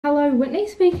Hello, Whitney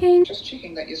speaking. Just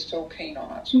checking that you're still keen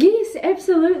on it. Yes,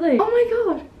 absolutely. Oh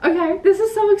my god. Okay, this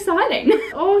is so exciting.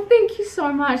 Oh, thank you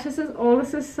so much. This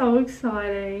is so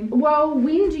exciting. Well,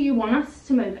 when do you want us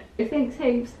to move it? Thanks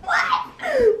heaps. What?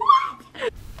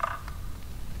 What?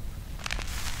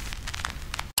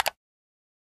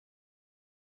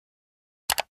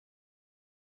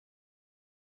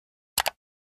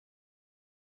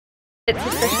 It's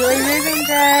officially moving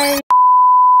day.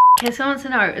 Cassie wants to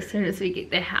know as soon as we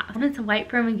get the house. I wanted to wait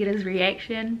for him and get his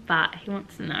reaction, but he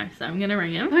wants to know, so I'm gonna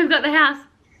ring him. We've got the house.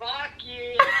 Fuck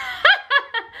you.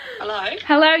 Hello?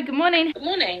 Hello, good morning. Good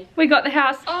morning. We got the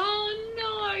house. Oh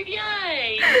no,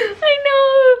 yay.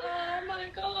 I know. Oh my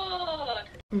god.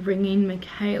 Ringing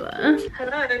Michaela.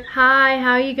 Hello. Hi,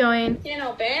 how are you going? Yeah,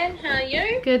 not bad. How are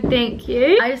you? Good, thank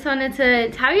you. I just wanted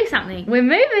to tell you something. We're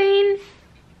moving.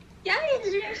 Yay,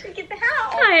 did you actually get the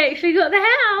house? I actually got the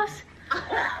house.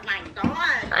 Oh my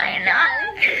god. I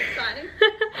know. Exciting.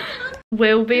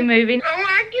 We'll be moving. Oh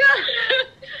my god.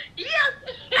 Yes.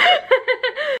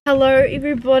 Hello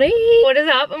everybody. What is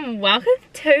up and welcome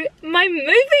to my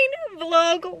moving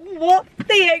vlog. What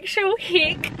the actual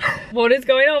heck? What is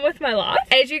going on with my life?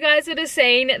 As you guys would have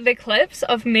seen the clips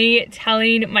of me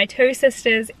telling my two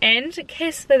sisters and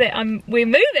Casper that we're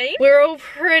moving, we're all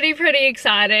pretty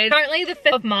excited. Currently the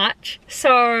 5th of March,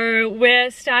 so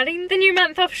we're starting the new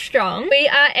month off strong. We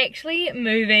are actually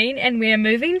moving and we're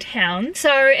moving town.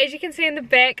 So as you can see in the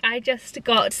back, I just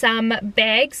got some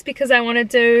bags because I want to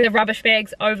do the rubbish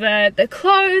bags over the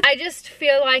clothes. I just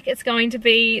feel like it's going to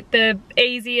be the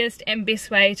easiest and best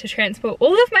way to transport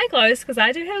all of my clothes because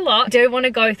I do have a lot. I do want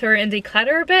to go through and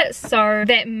declutter a bit, so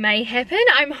that may happen.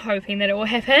 I'm hoping that it will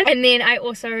happen. And then I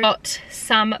also got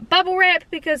some bubble wrap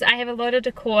because I have a lot of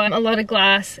decor, a lot of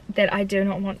glass that I do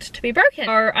not want to be broken.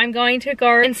 So I'm going to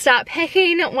go and start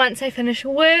packing once I finish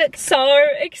work. So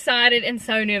excited and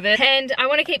so nervous. And I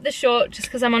want to keep this short just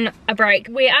because I'm on a break.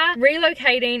 We are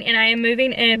relocating and I am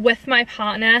moving in with my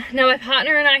partner. Now my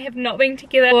partner and I have not been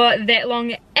together for that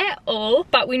long at all,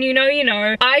 but when you know, you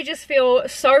know. I just feel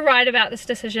so right about this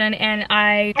decision and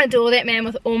I adore that man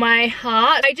with all my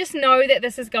heart. I just know that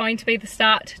this is going to be the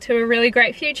start to a really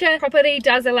great future. Property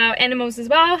does allow animals as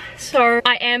well, so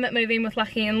I am moving with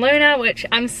Lucky and Luna, which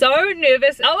I'm so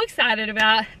nervous, so excited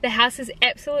about. The house is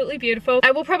absolutely beautiful.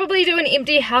 I will probably do an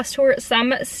empty house tour at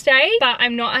some stage, but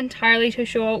I'm not entirely too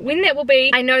sure when that will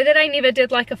be. I know that I never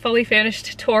did like a fully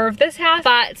furnished tour of this house,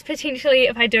 but potentially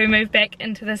if I do move back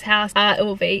into this house, it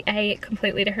will be a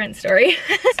completely different story.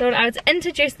 So I would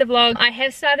introduce the vlog. I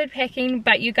have started packing,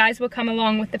 but you guys will come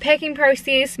along with the packing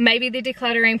process, maybe the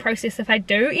decluttering process if I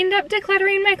do end up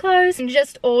decluttering my clothes, and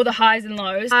just all the highs and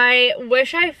lows. I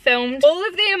wish I filmed all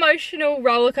of the emotional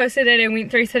roller coaster that I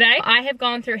went through today. I have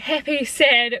gone through happy,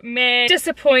 sad, mad,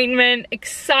 disappointment,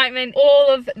 excitement, all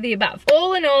of the above.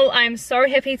 All in all, I'm so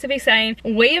happy to be saying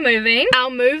we are moving. Our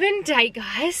move-in date,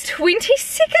 guys,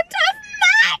 22nd of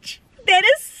March. That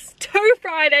is 2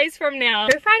 Fridays from now.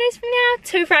 2 Fridays from now,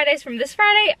 2 Fridays from this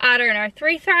Friday, I don't know,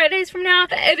 3 Fridays from now.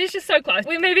 It is just so close.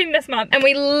 We're moving this month and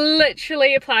we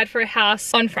literally applied for a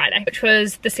house on Friday, which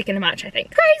was the 2nd of March, I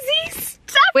think. Crazy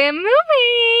stuff. We're moving.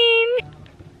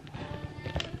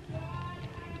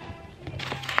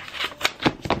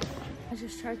 I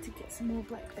just tried to get some more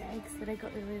black bags that I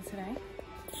got earlier today.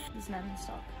 There's none in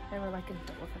stock. They were like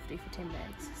 $1.50 for 10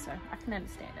 bags, so I can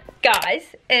understand it.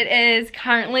 Guys, it is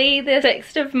currently the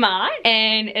 6th of March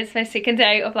and it's my second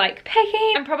day of like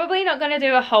packing. I'm probably not going to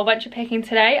do a whole bunch of packing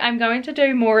today. I'm going to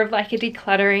do more of like a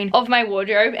decluttering of my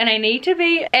wardrobe, and I need to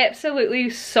be absolutely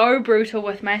so brutal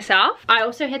with myself. I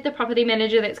also had the property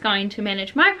manager that's going to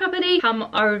manage my property come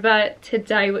over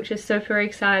today, which is super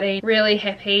exciting. Really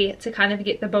happy to kind of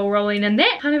get the ball rolling in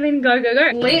that. Kind of in go.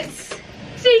 Let's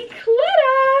declutter.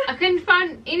 I couldn't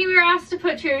find anywhere else to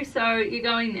put you, so you're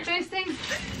going there. First things,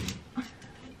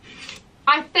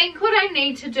 I think what I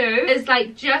need to do is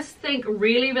like just think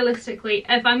really realistically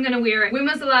if I'm gonna wear it. When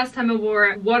was the last time I wore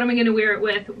it? What am I gonna wear it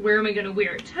with? Where am I gonna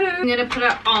wear it to? I'm gonna put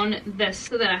it on this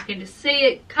so that I can just see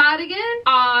it. Cardigan.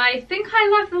 I think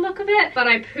I love the look of it, but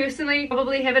I personally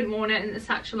probably haven't worn it in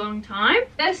such a long time.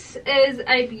 This is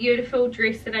a beautiful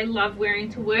dress that I love wearing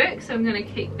to work, so I'm gonna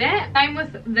keep that. Same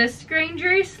with this green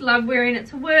dress. Love wearing it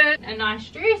to work. A nice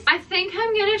dress. I think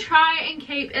I'm gonna try and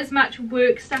keep as much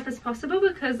work stuff as possible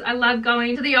because I love going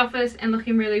going to the office and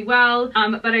looking really well,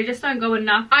 but I just don't go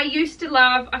enough. I used to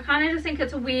love, I kind of just think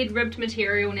it's a weird ribbed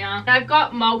material now. I've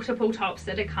got multiple tops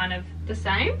that are kind of the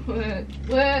same. Work.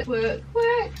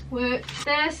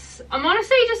 This, I'm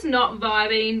honestly just not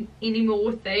vibing anymore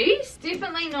with these.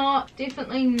 Definitely not.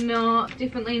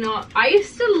 I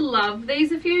used to love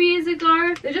these a few years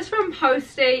ago. They're just from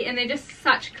Posty and they're just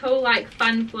such cool, like,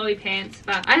 fun flowy pants,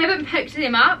 but I haven't picked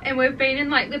them up and we've been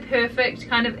in like the perfect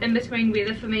kind of in between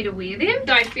weather for me to wear them,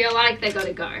 so I feel like they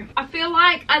gotta go. I feel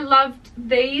like I loved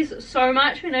these so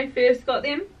much when I first got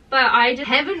them, but I just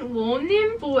haven't worn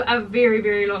them for a very,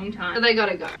 very long time, so they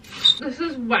gotta go. This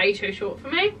is way too short for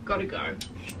me, gotta go.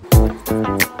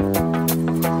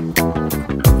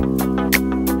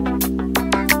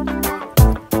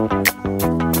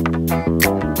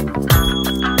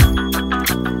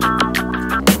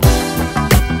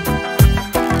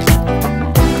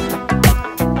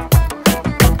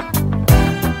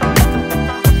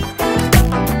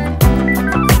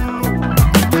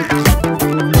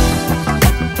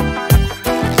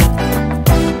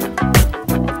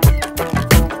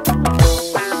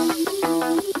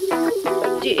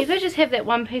 Have that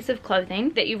one piece of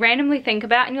clothing that you randomly think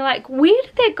about and you're like, where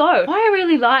did that go? I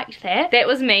really liked that. That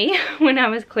was me when I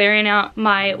was clearing out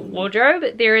my wardrobe.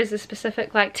 There is a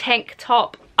specific like tank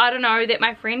top, I don't know, that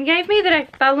my friend gave me that I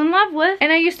fell in love with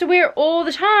and I used to wear it all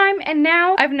the time, and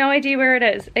now I have no idea where it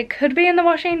is. It could be in the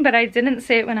washing, but I didn't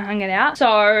see it when I hung it out. So,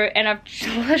 and I've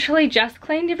literally just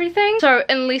cleaned everything. So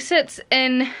unless it's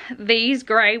in these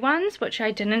grey ones, which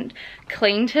I didn't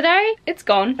clean today, it's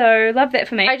gone. So love that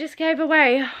for me. I just gave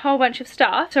away a whole bunch of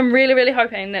stuff, so I'm really, really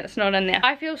hoping that it's not in there.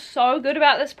 I feel so good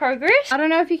about this progress. I don't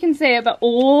know if you can see it, but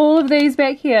all of these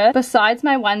back here, besides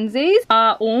my onesies,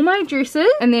 are all my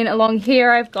dresses, and then along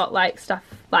here I've got like stuff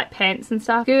like pants and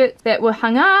stuff, skirts that were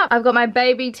hung up. I've got my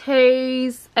baby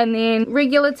tees and then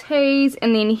regular tees,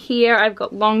 and then here I've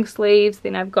got long sleeves,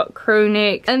 then I've got crew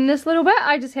necks. In this little bit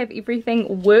I just have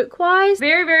everything work wise.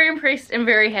 Very, very impressed and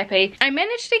very happy. I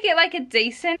managed to get like a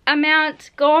decent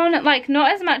amount gone, like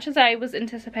not as much as I was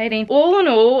anticipating. All in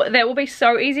all, that will be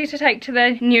so easy to take to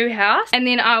the new house, and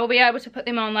then I will be able to put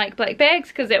them on like black bags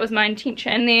because that was my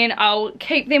intention, and then I'll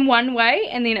keep them one way,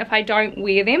 and then if I don't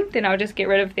wear them then I'll just get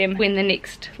rid of them when the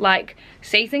next like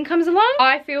season comes along.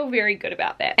 I feel very good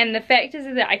about that, and the fact is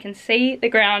that I can see the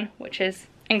ground, which is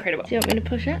incredible. Do you want me to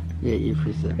push it? Yeah, you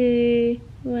press it. 2,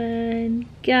 1,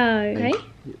 go. Okay.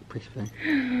 Yeah, press play.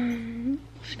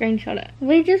 Screenshot it.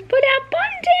 We just put our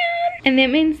bond down, and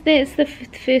that means that's the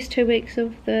first 2 weeks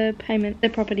of the payment, the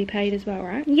property paid as well,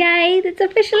 right? Yay, that's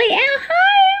officially our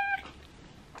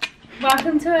home.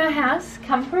 Welcome to our house.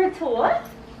 Come for a tour.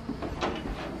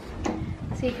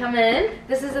 So you come in,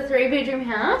 this is a 3-bedroom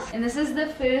house, and this is the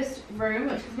first room,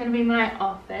 which is going to be my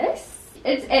office.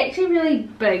 It's actually really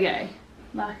big, eh?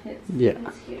 Like it's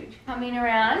huge. Coming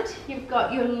around, you've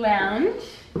got your lounge,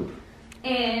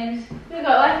 and we've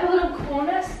got like a little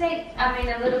corner seat,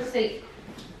 a little seat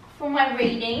for my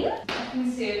reading. A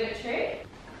conservatory.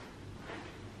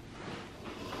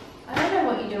 I don't know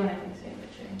what you do in a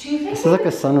conservatory. Do you think it's like a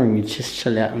sunroom, you just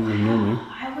chill out in the morning.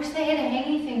 I wish they had a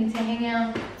hanging thing to hang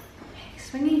out.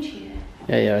 Swingy chair.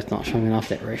 Yeah, it's not showing off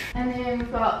that roof. And then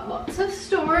we've got lots of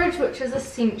storage, which is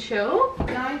essential.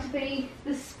 Going to be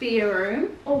the spare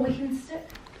room. Or we can stick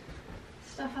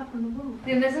stuff up on the wall.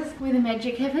 Then this is where the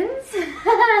magic happens. Is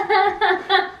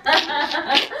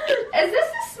this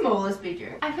the smallest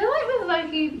bedroom? I feel like with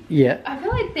Loki, I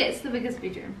feel like that's the biggest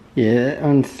bedroom. Yeah, that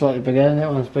one's slightly bigger,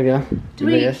 that one's bigger. Do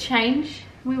we change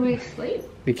where we sleep?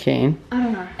 We can. I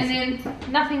don't know. And then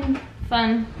nothing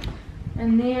fun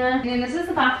in there. And then this is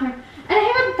the bathroom. And I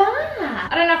have a bar.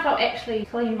 I don't know if I'll actually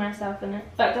clean myself in it,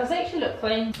 but it does actually look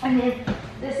clean. And then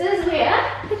this is where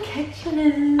the kitchen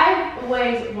is. I've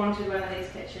always wanted one of these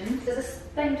kitchens. Does this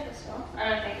thing twist off? I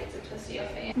don't think it's a twisty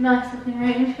off here. Nice looking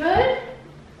range hood.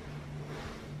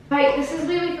 Wait, this is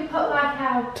where we could put like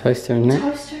our toaster in there.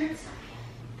 Toaster and stuff.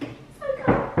 So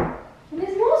cool. And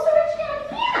there's more storage down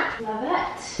here. Love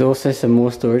it. There's also some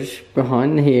more storage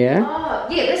behind here. Oh,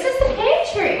 yeah, this is the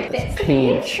pantry. That's the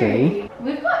pantry.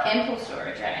 We've got ample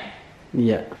storage, eh?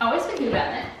 Yeah. I always think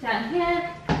about that. Down here,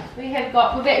 we've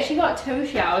actually got 2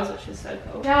 showers, which is so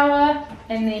cool. Shower,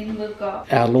 and then we've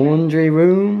got our laundry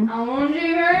room. Our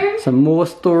laundry room. Some more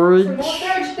storage. Some more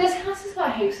storage. This house has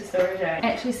got heaps of storage, eh?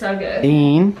 Actually so good.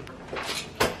 And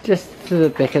just to the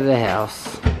back of the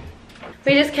house.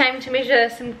 We just came to measure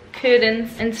some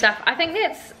curtains and stuff. I think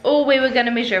that's all we were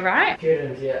gonna measure, right?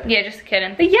 Curtains, yeah. Yeah, just the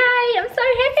curtains. But yay, I'm so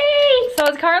happy. So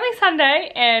it's currently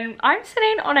Sunday and I'm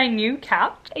sitting on a new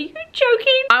couch. Are you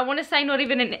joking? I want to say not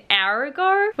even an hour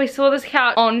ago, we saw this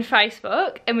couch on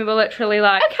Facebook and we were literally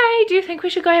like, okay, do you think we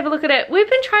should go have a look at it? We've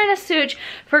been trying to search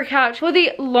for a couch for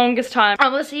the longest time.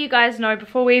 Obviously, you guys know,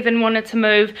 before we even wanted to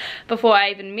move, before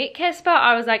I even met Casper,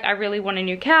 I was like, I really want a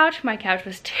new couch. My couch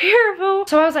was terrible.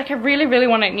 So I was like, I really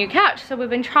want a new couch. So we've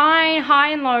been trying high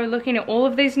and low, looking at all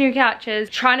of these new couches,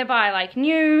 trying to buy like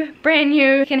new, brand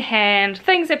new, second-hand,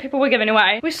 things that people were giving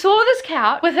away. We saw this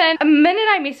couch. Within a minute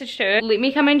I messaged her, let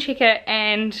me come and check it,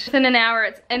 and within an hour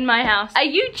it's in my house. Are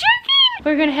you joking?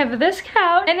 We're gonna have this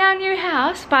couch in our new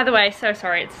house. By the way, so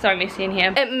sorry, it's so messy in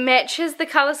here. It matches the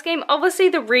color scheme. Obviously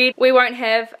the red we won't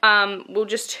have, we'll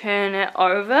just turn it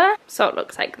over so it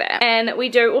looks like that. And we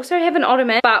do also have an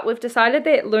ottoman, but we've decided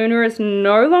that Luna is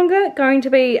no longer going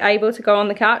to be able to go on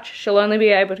the couch. She'll only be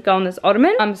able to go on this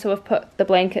ottoman. So we've put the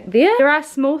blanket there. There are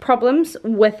small problems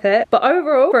with it, but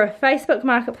overall, for a Facebook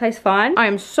Marketplace find, I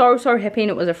am so happy,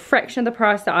 and it was a fraction of the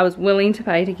price that I was willing to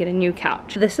pay to get a new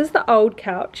couch. This is the old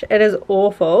couch. It is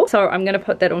awful, so I'm gonna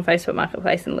put that on Facebook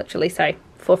Marketplace and literally say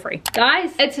for free.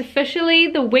 Guys, it's officially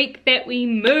the week that we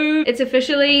move. It's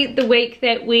officially the week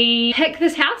that we pick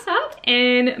this house up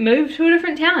and move to a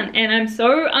different town, and I'm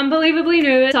so unbelievably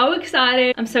nervous, so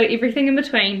excited. I'm so everything in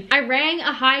between. I rang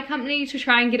a hire company to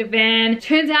try and get a van.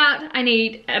 Turns out I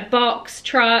need a box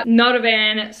truck, not a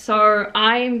van, so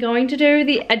I am going to do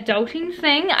the adulting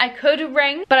thing. I could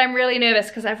ring, but I'm really nervous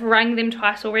because I've rang them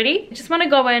twice already. I just want to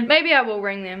go in. Maybe I will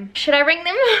ring them. Should I ring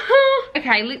them?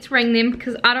 Okay, let's ring them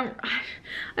because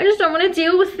I just don't want to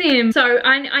deal with them. So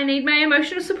I need my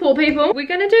emotional support people. We're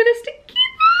gonna do this together.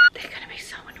 They're gonna be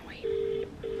so annoying.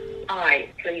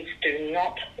 Please do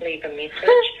not leave a message.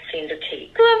 Send a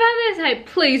text. I love how they say,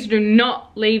 please do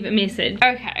not leave a message.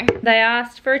 Okay, they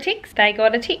asked for a text, they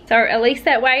got a text. So at least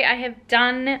that way I have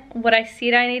done what I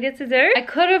said I needed to do. I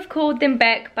could have called them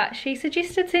back, but she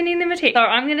suggested sending them a text. So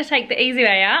I'm gonna take the easy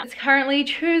way out. It's currently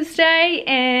Tuesday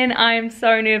and I'm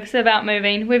so nervous about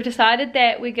moving. We've decided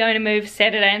that we're going to move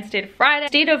Saturday instead of Friday.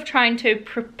 Instead of trying to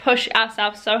push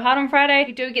ourselves so hard on Friday,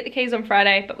 we do get the keys on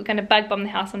Friday, but we're gonna bug bomb the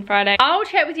house on Friday. I'll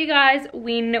chat with you guys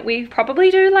when we probably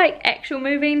do like actual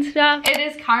moving stuff. It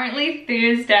is currently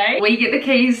Thursday. We get the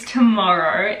keys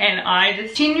tomorrow and I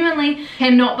just genuinely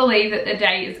cannot believe that the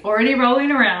day is already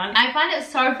rolling around. I find it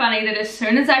so funny that as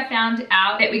soon as I found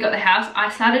out that we got the house, I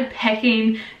started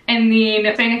packing, and then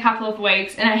it's been a couple of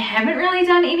weeks and I haven't really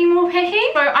done any more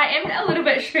packing. So I am a little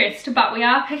bit stressed, but we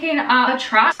are picking up a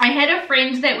truck. I had a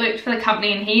friend that worked for the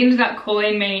company and he ended up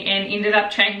calling me and ended up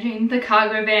changing the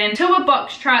cargo van to a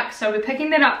box truck. So we're picking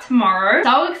that up tomorrow.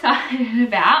 So excited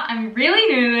about. I'm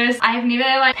really nervous. I have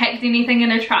never like packed anything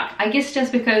in a truck. I guess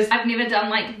just because I've never done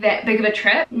like that big of a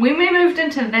trip. When we moved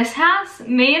into this house,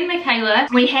 me and Michaela,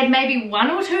 we had maybe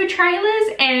 1 or 2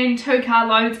 trailers and 2 car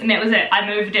loads, and that was it. I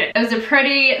moved it. It was a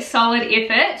pretty solid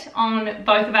effort on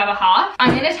both of our behalf.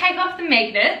 I'm gonna take off the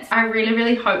magnets. I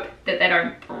really hope that they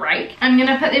don't break. I'm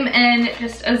gonna put them in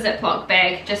just a Ziploc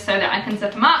bag just so that I can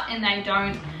zip them up and they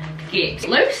don't get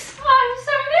loose. Oh, I'm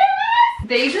so nervous.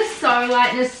 These are so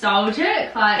like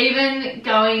nostalgic, like even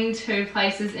going to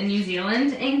places in New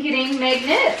Zealand and getting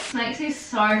magnets makes me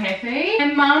so happy.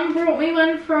 My mum brought me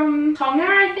one from Tonga.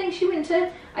 I think she went to,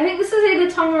 I think this is either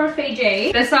Tonga or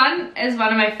Fiji. This one is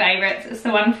one of my favorites. It's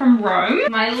the one from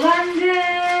Rome. My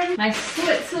London, my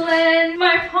Switzerland,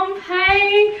 my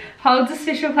Pompeii holds a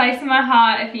special place in my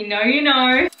heart. If you know, you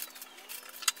know.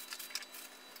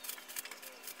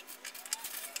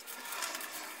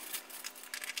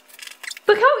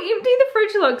 Look how empty the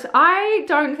fridge looks. I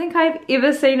don't think I've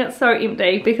ever seen it so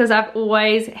empty because I've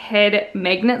always had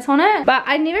magnets on it, but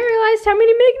I never realized how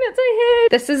many magnets I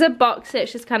had. This is a box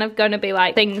that's just kind of going to be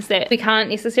like things that we can't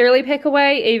necessarily pack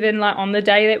away even like on the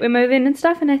day that we're moving and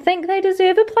stuff, and I think they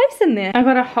deserve a place in there. I've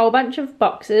got a whole bunch of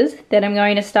boxes that I'm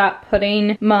going to start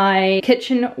putting my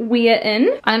kitchenware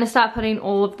in. I'm going to start putting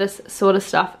all of this sort of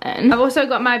stuff in. I've also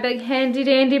got my big handy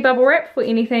dandy bubble wrap for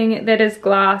anything that is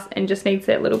glass and just needs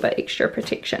that little bit extra protection.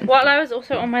 While I was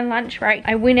also on my lunch break,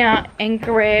 I went out and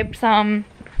grabbed some,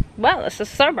 well, this is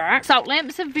so bright. Salt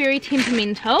lamps are very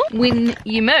temperamental when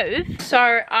you move. So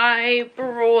I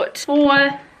brought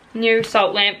 4 new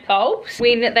salt lamp bulbs.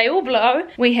 When they all blow,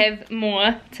 we have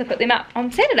more to put them up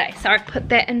on Saturday. So I put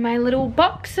that in my little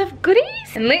box of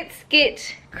goodies. And let's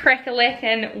get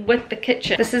crack-a-lackin' with the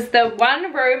kitchen. This is the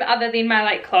one room other than my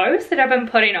like clothes that I've been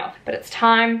putting off, but it's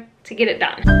time to get it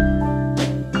done.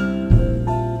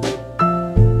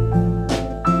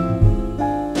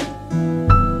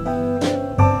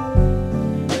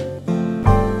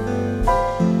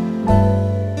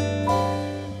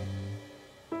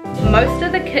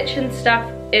 kitchen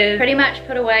stuff is pretty much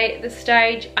put away at this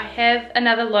stage. I have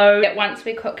another load that once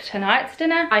we cook tonight's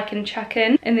dinner, I can chuck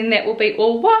in, and then that will be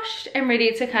all washed and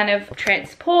ready to kind of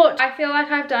transport. I feel like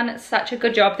I've done such a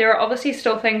good job. There are obviously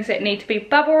still things that need to be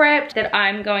bubble wrapped that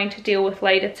I'm going to deal with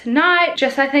later tonight.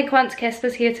 Just I think once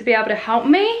Casper's here to be able to help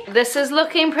me. This is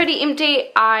looking pretty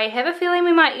empty. I have a feeling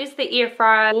we might use the air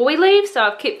fryer before we leave, so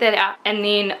I've kept that out, and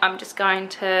then I'm just going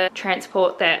to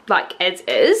transport that like as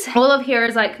is. All of here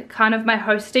is like kind of my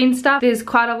hosting stuff. There's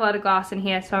quite a lot of glass in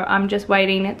here, so I'm just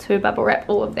waiting to bubble wrap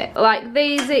all of that. Like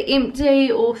these are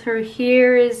empty, all through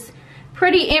here is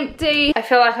pretty empty. I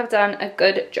feel like I've done a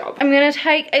good job. I'm gonna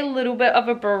take a little bit of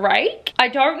a break. I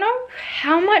don't know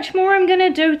how much more I'm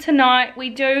gonna do tonight. We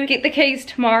do get the keys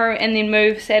tomorrow and then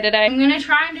move Saturday. I'm gonna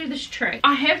try and do this trick.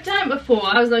 I have done it before.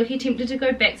 I was low-key tempted to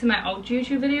go back to my old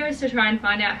YouTube videos to try and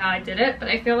find out how I did it, but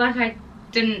I feel like I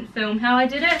didn't film how I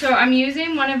did it. So I'm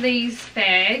using one of these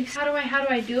bags. How do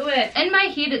I do it? In my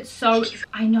head it's so,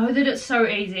 I know that it's so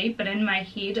easy, but in my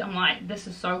head I'm like, this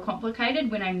is so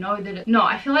complicated when I know that it, no,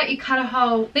 I feel like you cut a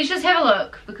hole. Let's just have a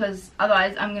look, because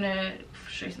otherwise I'm gonna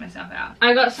stress myself out.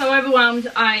 I got so overwhelmed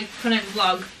I couldn't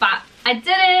vlog, but I did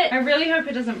it. I really hope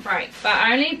it doesn't break, but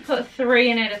I only put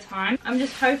 3 in at a time. I'm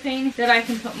just hoping that I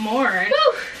can put more in.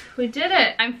 Whew. We did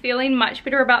it. I'm feeling much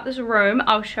better about this room.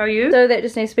 I'll show you. So that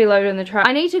just needs to be loaded in the truck.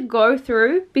 I need to go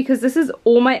through, because this is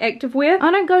all my active wear.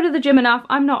 I don't go to the gym enough.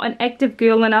 I'm not an active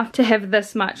girl enough to have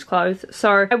this much clothes.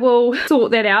 So I will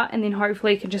sort that out, and then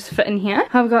hopefully it can just fit in here.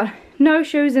 I've got no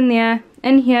shoes in there.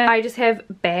 In here I just have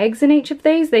bags in each of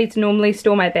these. These normally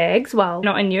store my bags while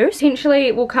not in use. Potentially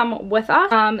it will come with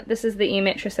us. This is the air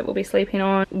mattress that we'll be sleeping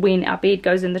on when our bed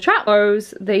goes in the truck.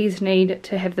 These need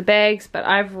to have the bags, but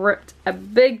I've ripped a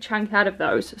big chunk out of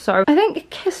those, so I think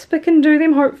Casper can do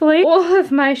them hopefully. All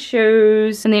of my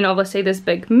shoes, and then obviously this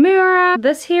big mirror.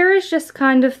 This here is just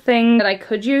kind of thing that I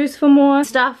could use for more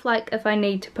stuff, like if I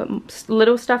need to put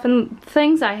little stuff in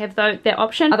things, I have that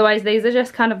option. Otherwise these are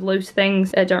just kind of loose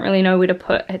things I don't really know where to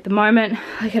put at the moment.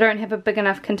 Like I don't have a big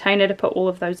enough container to put all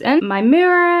of those in. My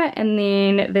mirror, and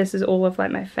then this is all of like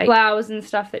my fake flowers and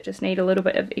stuff that just need a little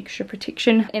bit of extra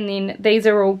protection. And then these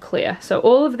are all clear, so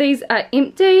all of these are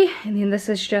empty. And then this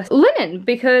is just linen,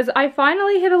 because I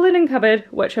finally have a linen cupboard,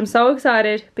 which I'm so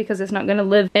excited, because it's not going to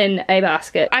live in a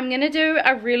basket. I'm going to do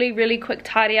a really quick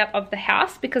tidy up of the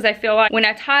house, because I feel like when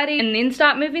I tidy and then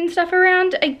start moving stuff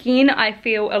around again, I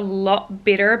feel a lot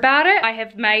better about it. I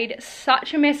have made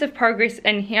such a massive progress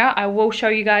in here. I will show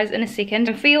you guys in a second.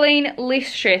 I'm feeling less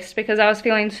stressed because I was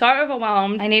feeling so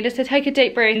overwhelmed. I needed to take a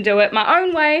deep breath and do it my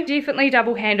own way. Definitely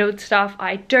double-handled stuff.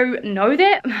 I do know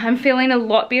that. I'm feeling a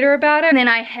lot better about it than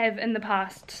I have in the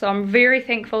past. So I'm very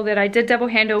thankful that I did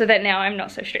double-handle, so that now I'm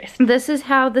not so stressed. This is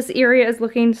how this area is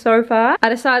looking so far. I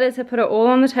decided to put it all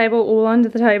on the table, all under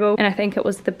the table, and I think it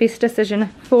was the best decision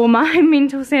for my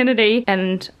mental sanity,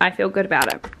 and I feel good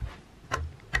about it.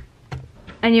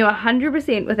 I knew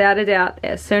 100% without a doubt,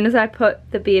 as soon as I put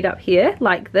the bed up here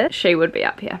like this, she would be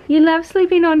up here. You love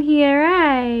sleeping on here,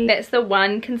 eh? That's the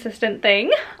one consistent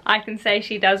thing I can say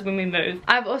she does when we move.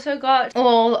 I've also got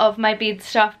all of my bed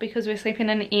stuff, because we're sleeping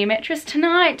in an air mattress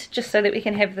tonight, just so that we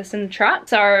can have this in the truck.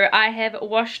 So I have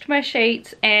washed my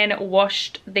sheets and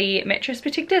washed the mattress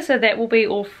protector, so that will be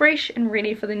all fresh and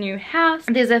ready for the new house.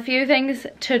 There's a few things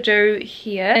to do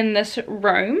here in this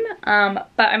room, but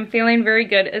I'm feeling very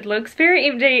good. It looks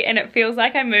very empty and it feels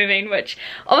like I'm moving, which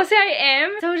obviously I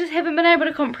am, so I just haven't been able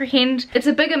to comprehend. It's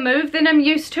a bigger move than I'm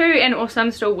used to, and also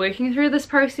I'm still working through this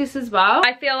process as well.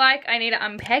 I feel like I need to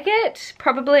unpack it,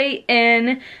 probably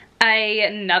in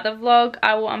another vlog.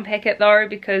 I will unpack it though,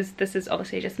 because this is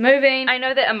obviously just moving. I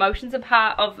know that emotions are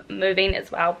part of moving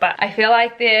as well, but I feel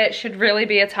like there should really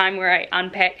be a time where I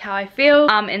unpack how I feel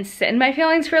and sit in my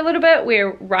feelings for a little bit,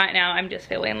 where right now I'm just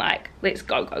feeling like let's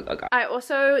go. I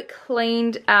also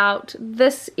cleaned out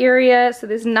this area, so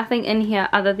there's nothing in here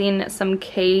other than some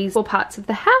keys for parts of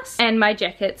the house and my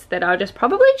jackets that I'll just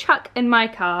probably chuck in my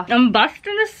car. I'm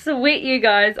busting a sweat, you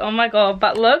guys, oh my god,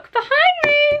 but look behind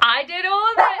me. I did all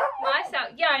of that myself.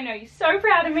 Yeah, I know, you're so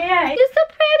proud of me, eh? You're so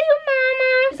proud of you,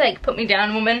 mama. It's like, put me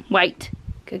down, woman. Wait,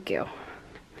 good girl.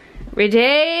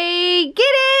 Ready, get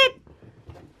it.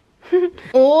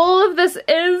 All of this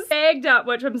is bagged up,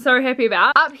 which I'm so happy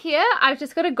about. Up here, I've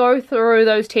just got to go through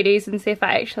those teddies and see if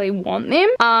I actually want them,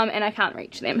 and I can't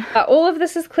reach them. But all of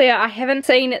this is clear. I haven't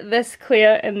seen this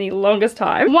clear in the longest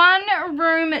time. One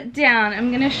room down.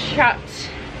 I'm gonna shut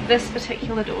this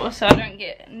particular door so I don't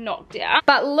get knocked out,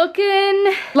 but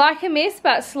looking like a mess,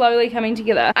 but slowly coming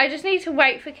together. I just need to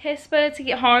wait for Casper to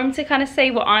get home to kind of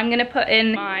see what I'm gonna put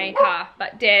in my car,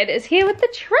 but Dad is here with the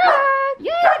truck.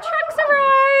 Yay, the truck's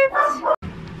arrived.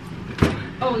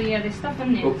 Oh yeah, there's stuff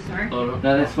in there, Oops. sorry. Oh, no,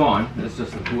 that's fine. It's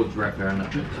just the cord's wrapped around it.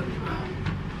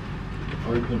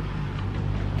 Open.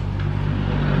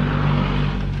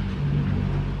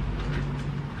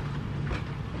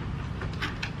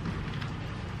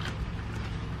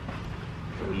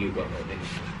 Oh, you got that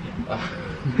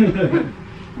then.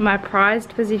 My prized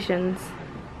possessions.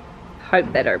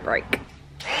 Hope they don't break.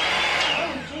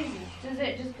 Oh Jesus, does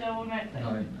it just go automatically?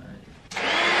 No.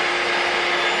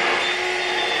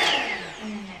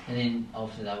 And then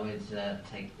also that way to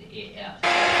take the air out.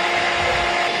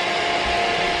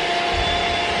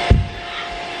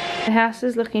 The house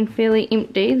is looking fairly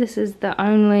empty. This is the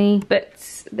only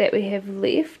bits that we have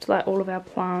left, like all of our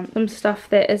plants. Some stuff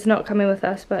that is not coming with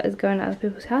us but is going to other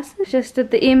people's houses. Just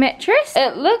did the air mattress.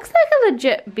 It looks like a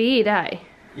legit bed, eh?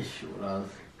 It sure does.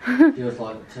 Feels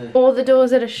like it too. All the doors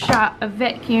that are shut are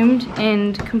vacuumed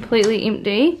and completely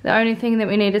empty. The only thing that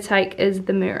we need to take is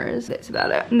the mirrors. That's about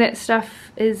it. And that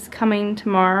stuff is coming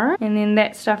tomorrow. And then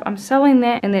that stuff, I'm selling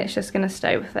that, and that's just gonna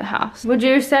stay with the house. Would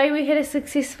you say we had a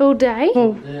successful day?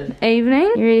 Or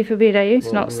evening? You ready for bed, are you?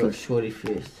 It's not sleep. Shorty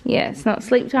first. Yeah, it's not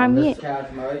sleep time yet.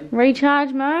 Recharge mode.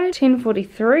 Recharge mode,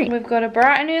 10:43. We've got a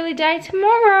bright and early day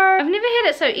tomorrow. I've never had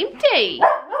it so empty.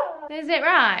 Is that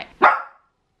right?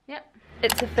 Yep.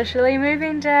 It's officially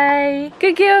moving day.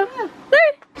 Good girl. Woo.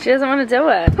 She doesn't want to do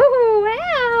it. Oh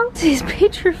wow. She's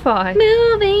petrified.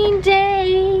 Moving day.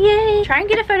 Yay. Try and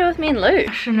get a photo with me and Luke.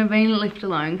 I shouldn't have been left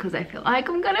alone because I feel like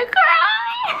I'm gonna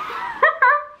cry.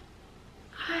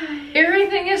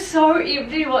 Everything is so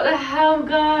empty. What the hell,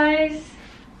 guys?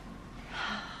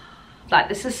 Like,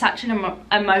 this is such an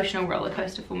emotional roller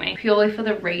coaster for me, purely for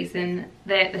the reason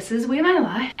that this is where my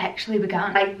life actually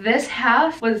began. Like, this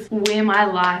house was where my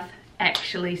life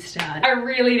actually started. I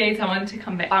really need someone to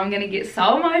come back. I'm gonna get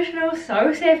so emotional,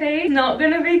 so sappy. It's not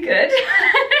gonna be good.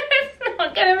 It's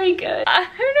not gonna be good. I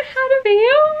don't know how to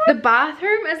feel. The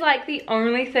bathroom is like the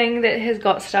only thing that has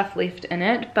got stuff left in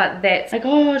it, but that's, my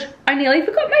god, I nearly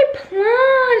forgot my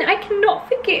plant. I cannot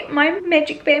forget my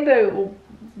magic bamboo.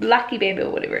 Lucky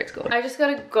bamboo, whatever it's called. I just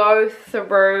gotta go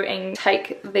through and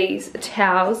take these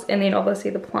towels and then obviously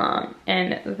the plant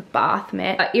and the bath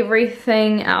mat. But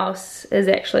everything else is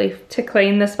actually to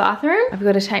clean this bathroom. I've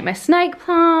got to take my snake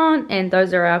plant, and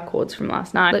those are our cords from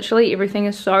last night. Literally everything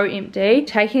is so empty.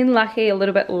 Taking Lucky a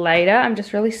little bit later. I'm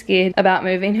just really scared about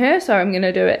moving her, so I'm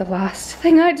gonna do it the last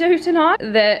thing I do tonight.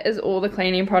 That is all the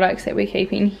cleaning products that we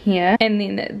keep in here, and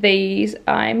then these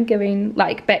I'm giving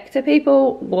like back to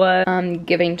people or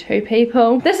giving to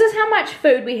people. This is how much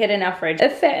food we had in our fridge.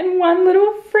 It fit in one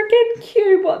little freaking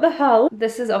cube. What the hell?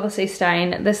 This is obviously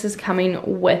staying. This is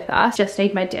coming with us. Just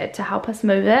need my dad to help us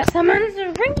move it. Someone's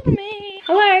ringing me.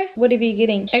 Hello. Whatever you're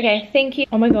getting. Okay, thank you.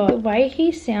 Oh my god, the way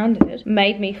he sounded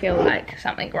made me feel like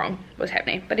something wrong was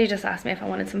happening, but he just asked me if I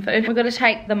wanted some food. We've got to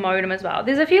take the modem as well.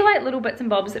 There's a few like little bits and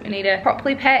bobs that we need to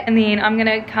properly pack, and then I'm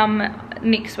gonna come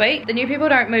next week. The new people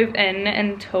don't move in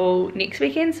until next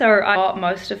weekend, so I got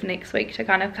most of next week to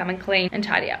kind of come and clean and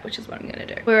tidy up, which is what I'm gonna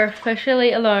do. We're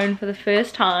officially alone for the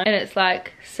first time, and it's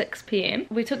like 6 p.m.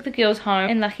 We took the girls home,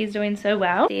 and Lucky's doing so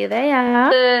well. There they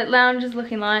are. The lounge is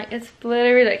looking like it's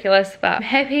bloody ridiculous, but I'm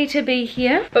happy to be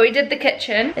here. But we did the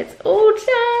kitchen. It's all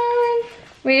done.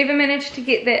 We even managed to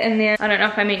get that in there. I don't know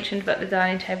if I mentioned, but the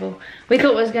dining table we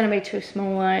thought was going to be too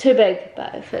small, like, too big,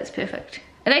 but it fits perfect.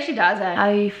 It actually does, eh? How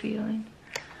are you feeling?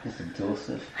 It's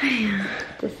exhausted.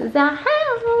 This is our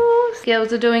house.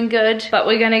 Girls are doing good, but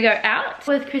we're gonna go out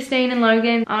with Christine and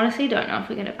Logan. I honestly don't know if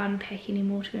we're gonna unpack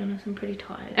anymore, to be honest. I'm pretty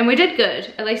tired. And we did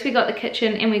good. At least we got the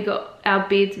kitchen and we got our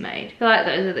beds made. I feel like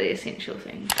those are the essential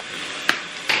things.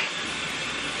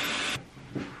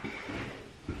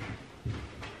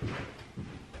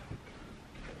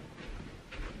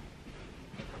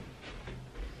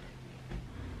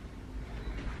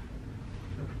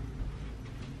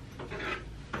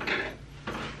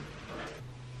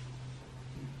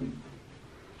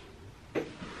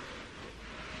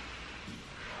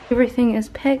 Everything is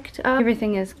picked up,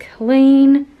 everything is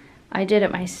clean. I did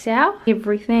it myself.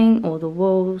 Everything, all the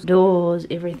walls, doors,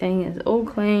 everything is all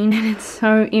clean, and it's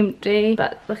so empty.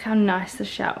 But look how nice the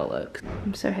shower looks.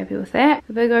 I'm so happy with that.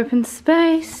 The big open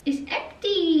space is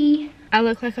empty. I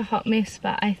look like a hot mess,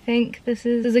 but I think this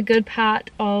is a good part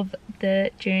of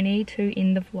the journey to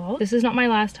end the vlog. This is not my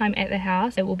last time at the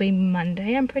house. It will be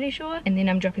Monday, I'm pretty sure, and then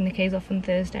I'm dropping the keys off on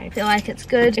Thursday. I feel like it's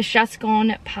good. It's just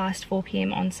gone past 4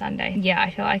 p.m. on Sunday. Yeah,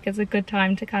 I feel like it's a good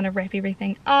time to kind of wrap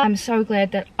everything up. I'm so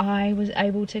glad that I was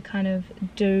able to kind of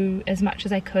do as much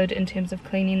as I could in terms of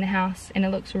cleaning the house, and it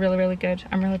looks really, really good.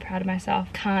 I'm really proud of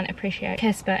myself. Can't appreciate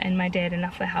Casper and my dad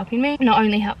enough for helping me. Not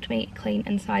only helped me clean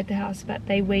inside the house, but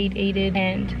they weed eated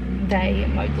and they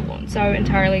mowed the lawn. So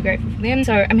entirely grateful for them.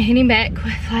 So I'm heading back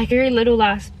with like very little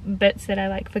last bits that I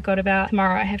like forgot about.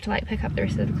 Tomorrow I have to like pick up the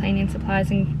rest of the cleaning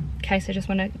supplies in case I just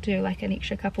want to do like an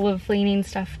extra couple of cleaning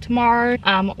stuff tomorrow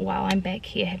while I'm back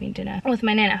here having dinner with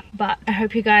my nana. But I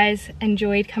hope you guys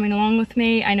enjoyed coming along with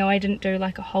me. I know I didn't do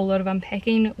like a whole lot of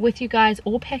unpacking with you guys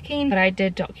or packing, but I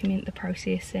did document the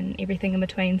process and everything in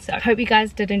between. So I hope you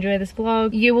guys did enjoy this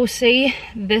vlog. You will see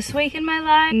this week in my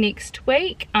life next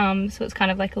week, so it's kind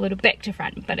of like a little back to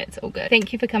front, but it's all good.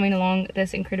 Thank you for coming along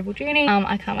this incredible journey.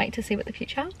 I can't wait to see what the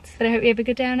future holds, but I hope you have a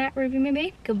good day or night wherever you may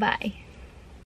be. Goodbye.